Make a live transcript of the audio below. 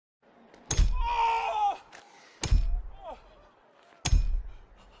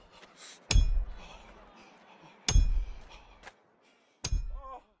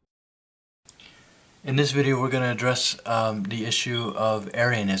In this video we're going to address the issue of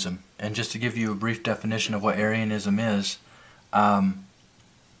Arianism, and just to give you a brief definition of what Arianism is,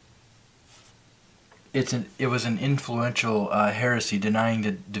 it was an influential heresy denying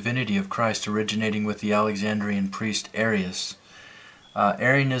the divinity of Christ, originating with the Alexandrian Priest Arius.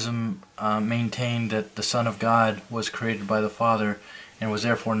 Arianism maintained that the Son of God was created by the Father and was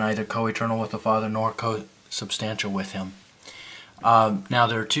therefore neither co-eternal with the Father nor co-substantial with Him. Now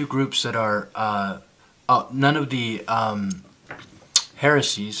there are two groups that are none of the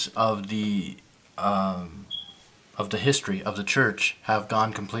heresies of the history of the Church have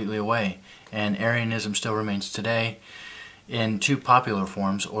gone completely away, and Arianism still remains today in two popular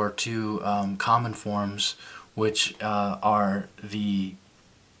forms, or two common forms, which are the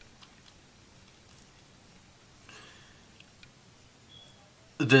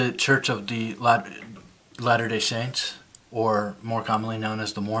Church of the Latter-day Saints, or more commonly known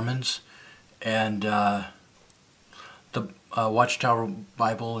as the Mormons, and the Watchtower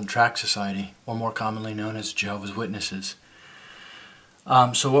Bible and Tract Society, or more commonly known as Jehovah's Witnesses.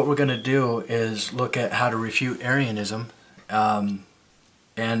 So what we're going to do is look at how to refute Arianism,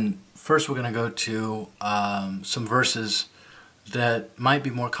 and first we're going to go to some verses that might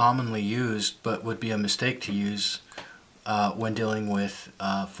be more commonly used but would be a mistake to use when dealing with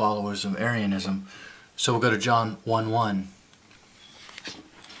followers of Arianism. So we'll go to John 1:1.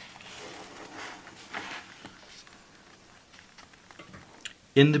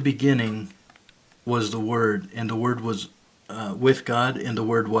 In the beginning was the Word, and the Word was with God, and the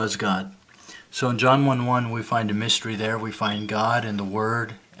Word was God. So in John 1:1 we find a mystery there. We find God and the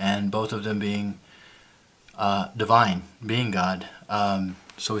Word, and both of them being divine, being God.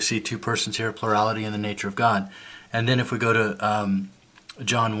 So we see two persons here, plurality in the nature of God. And then if we go to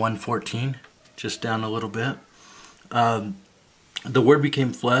John 1:14, just down a little bit, the Word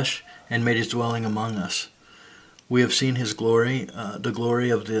became flesh and made His dwelling among us. We have seen His glory, the glory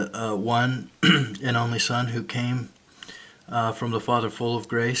of the one and only Son who came from the Father, full of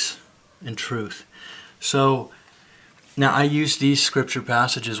grace and truth. So now I use these scripture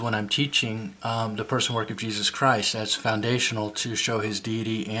passages when I'm teaching the person work of Jesus Christ as foundational to show His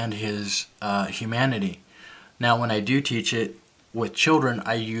deity and His humanity. Now when I do teach it with children,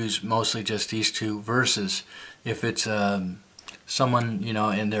 I use mostly just these two verses. If it's someone, you know,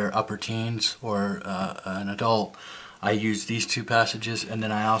 in their upper teens or an adult, I use these two passages, and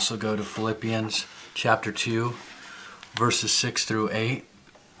then I also go to Philippians chapter 2, verses 6 through 8,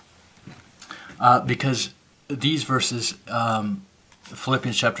 because these verses,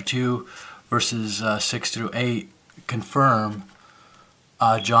 Philippians chapter 2, verses 6 through 8, confirm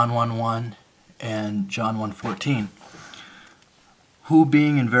John 1:1 and John 1:14. Who,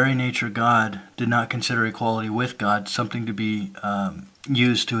 being in very nature God, did not consider equality with God something to be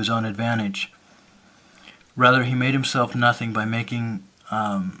used to His own advantage. Rather, He made Himself nothing by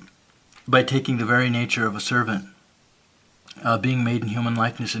taking the very nature of a servant. Being made in human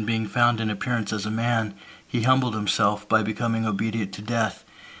likeness and being found in appearance as a man, He humbled Himself by becoming obedient to death,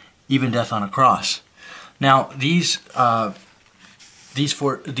 even death on a cross. Now, these 5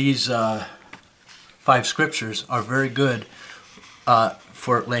 scriptures are very good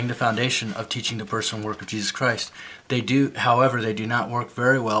for laying the foundation of teaching the person and work of Jesus Christ. They do, however, they do not work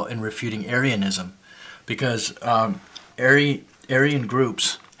very well in refuting Arianism, because Arian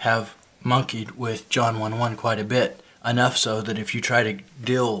groups have monkeyed with John 1:1 quite a bit, enough so that if you try to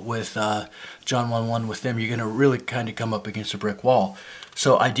deal with John 1:1 with them, you're going to really kind of come up against a brick wall.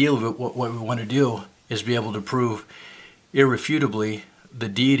 So ideally what we want to do is be able to prove irrefutably the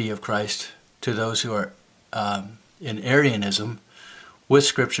deity of Christ to those who are in Arianism, with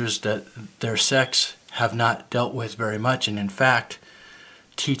scriptures that their sects have not dealt with very much, and in fact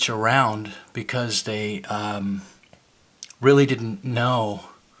teach around, because they really didn't know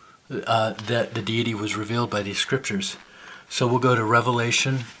that the deity was revealed by these scriptures. So we'll go to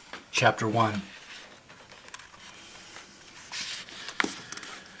Revelation chapter 1.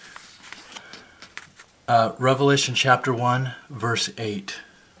 Revelation chapter 1, verse 8.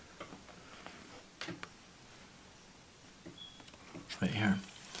 Right here.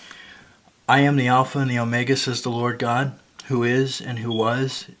 I am the Alpha and the Omega, says the Lord God, who is and who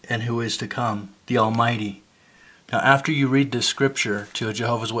was and who is to come, the Almighty. Now after you read this scripture to a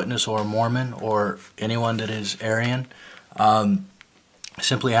Jehovah's Witness or a Mormon or anyone that is Arian,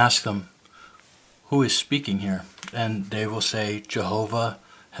 simply ask them, who is speaking here? And they will say Jehovah,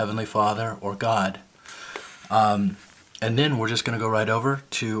 Heavenly Father, or God. And then we're just going to go right over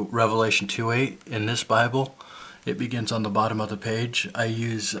to Revelation 2:8 in this Bible. It begins on the bottom of the page. I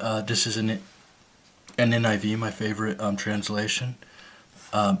use, this is an NIV, my favorite translation.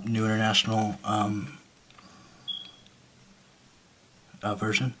 New International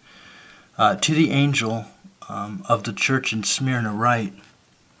version. To the angel of the church in Smyrna write,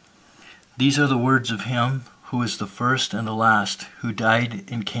 these are the words of him who is the first and the last, who died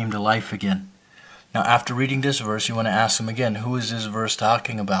and came to life again. Now, after reading this verse, you want to ask them again, who is this verse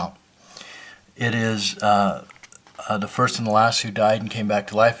talking about? It is the first and the last who died and came back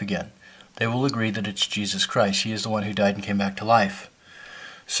to life again. They will agree that it's Jesus Christ. He is the one who died and came back to life.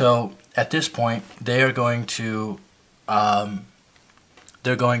 So, at this point, they are going to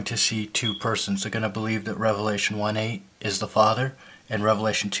see two persons. They're going to believe that Revelation 1:8 is the Father and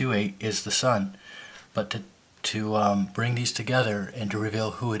Revelation 2:8 is the Son. But to bring these together and to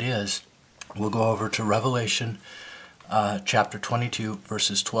reveal who it is, we'll go over to Revelation chapter 22,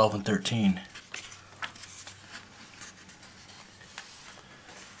 verses 12 and 13.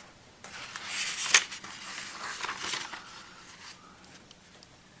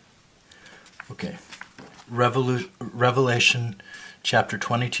 Okay, Revelation chapter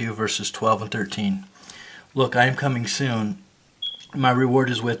 22, verses 12 and 13. Look, I am coming soon. My reward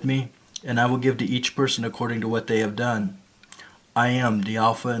is with me, and I will give to each person according to what they have done. I am the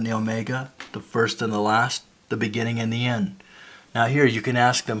Alpha and the Omega, the first and the last, the beginning and the end. Now here you can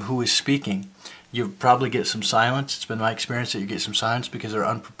ask them who is speaking. You probably get some silence. It's been my experience that you get some silence because they're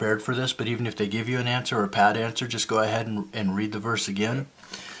unprepared for this, but even if they give you an answer or a pat answer, just go ahead and read the verse again.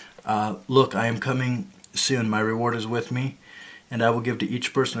 Look, I am coming soon. My reward is with me, and I will give to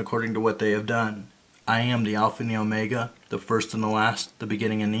each person according to what they have done. I am the Alpha and the Omega, the first and the last, the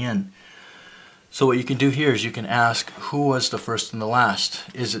beginning and the end. So what you can do here is you can ask, who was the first and the last?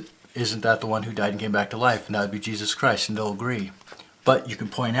 Isn't that the one who died and came back to life? And that would be Jesus Christ, and they'll agree. But you can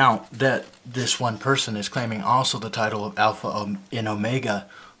point out that this one person is claiming also the title of Alpha and Omega,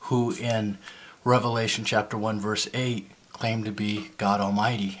 who in Revelation chapter 1, verse 8, claimed to be God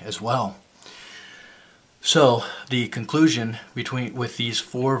Almighty as well. So the conclusion with these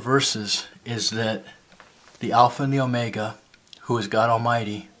four verses is that the Alpha and the Omega, who is God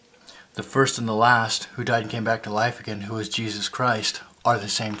Almighty, the first and the last, who died and came back to life again, who is Jesus Christ, are the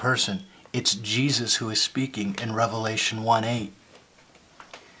same person. It's Jesus who is speaking in Revelation 1:8.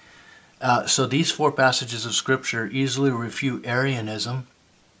 So these four passages of Scripture easily refute Arianism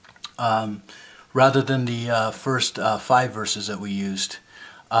rather than the first 5 verses that we used.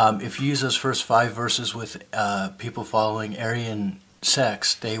 If you use those first 5 verses with people following Arian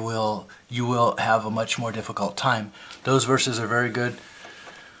sects, you will have a much more difficult time. Those verses are very good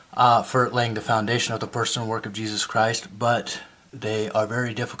for laying the foundation of the person and work of Jesus Christ, but they are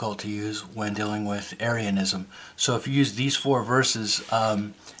very difficult to use when dealing with Arianism. So if you use these 4 verses,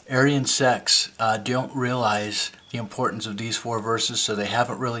 Arian sects don't realize the importance of these 4 verses, so they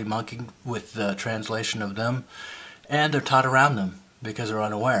haven't really monkeyed with the translation of them, and they're taught around them because they're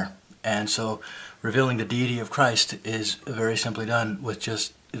unaware. And so revealing the deity of Christ is very simply done with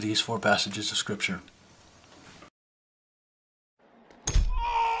just these 4 passages of Scripture.